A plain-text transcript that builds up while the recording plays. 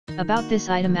About this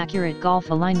item: accurate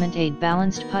golf alignment aid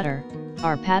balanced putter.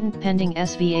 Our patent-pending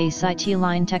SVA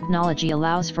Sightline Technology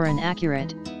allows for an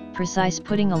accurate, precise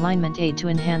putting alignment aid to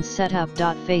enhance setup.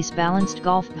 Face balanced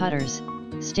golf putters.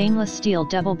 Stainless steel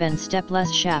double-bend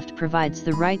stepless shaft provides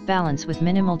the right balance with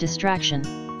minimal distraction.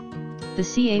 The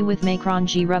CA with Macron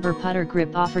G rubber putter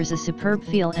grip offers a superb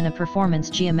feel and a performance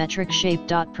geometric shape.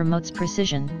 Promotes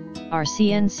precision. Our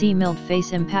CNC Milled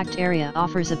Face impact area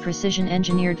offers a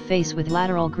precision-engineered face with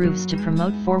lateral grooves to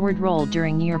promote forward roll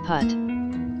during your putt.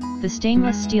 The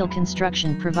stainless steel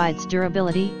construction provides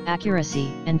durability,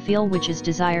 accuracy, and feel which is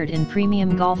desired in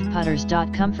premium golf putters.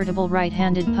 Comfortable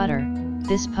right-handed putter.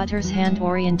 This putter's hand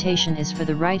orientation is for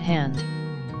the right hand.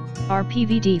 Our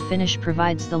PVD finish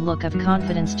provides the look of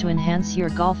confidence to enhance your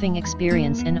golfing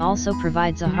experience and also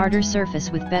provides a harder surface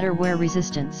with better wear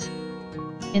resistance.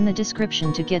 In the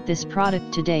description to get this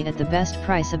product today at the best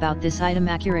price. About this item: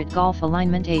 accurate golf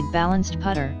alignment aid balanced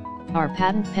putter. Our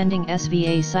patent-pending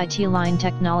SVA Sightline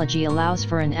Technology allows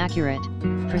for an accurate,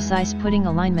 precise putting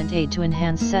alignment aid to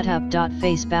enhance setup.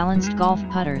 Face balanced golf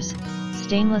putters.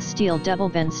 Stainless steel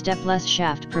double-bend stepless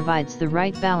shaft provides the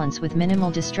right balance with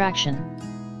minimal distraction.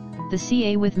 The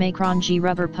CA with Macron G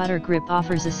rubber putter grip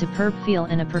offers a superb feel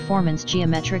and a performance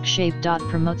geometric shape.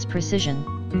 Promotes precision.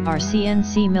 Our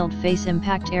CNC Milled Face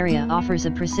impact area offers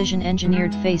a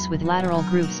precision-engineered face with lateral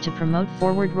grooves to promote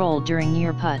forward roll during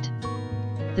your putt.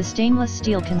 The stainless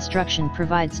steel construction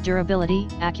provides durability,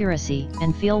 accuracy,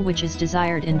 and feel which is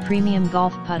desired in premium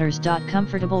golf putters.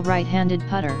 Comfortable right-handed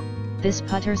putter. This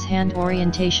putter's hand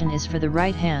orientation is for the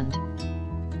right hand.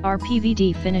 Our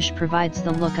PVD finish provides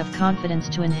the look of confidence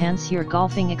to enhance your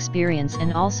golfing experience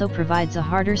and also provides a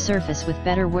harder surface with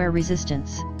better wear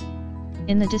resistance.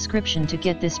 In the description to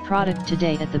get this product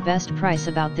today at the best price.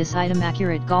 About this item: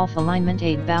 accurate golf alignment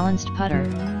aid balanced putter.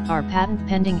 Our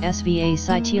patent-pending SVA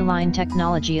Sightline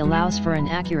Technology allows for an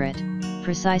accurate,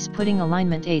 precise putting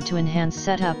alignment aid to enhance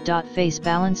setup. Face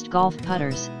balanced golf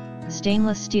putters.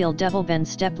 Stainless steel double-bend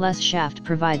stepless shaft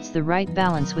provides the right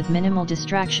balance with minimal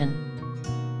distraction.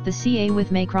 The CA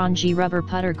with Macron G rubber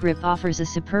putter grip offers a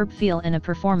superb feel and a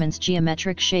performance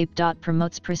geometric shape.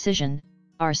 Promotes precision.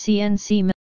 Our CNC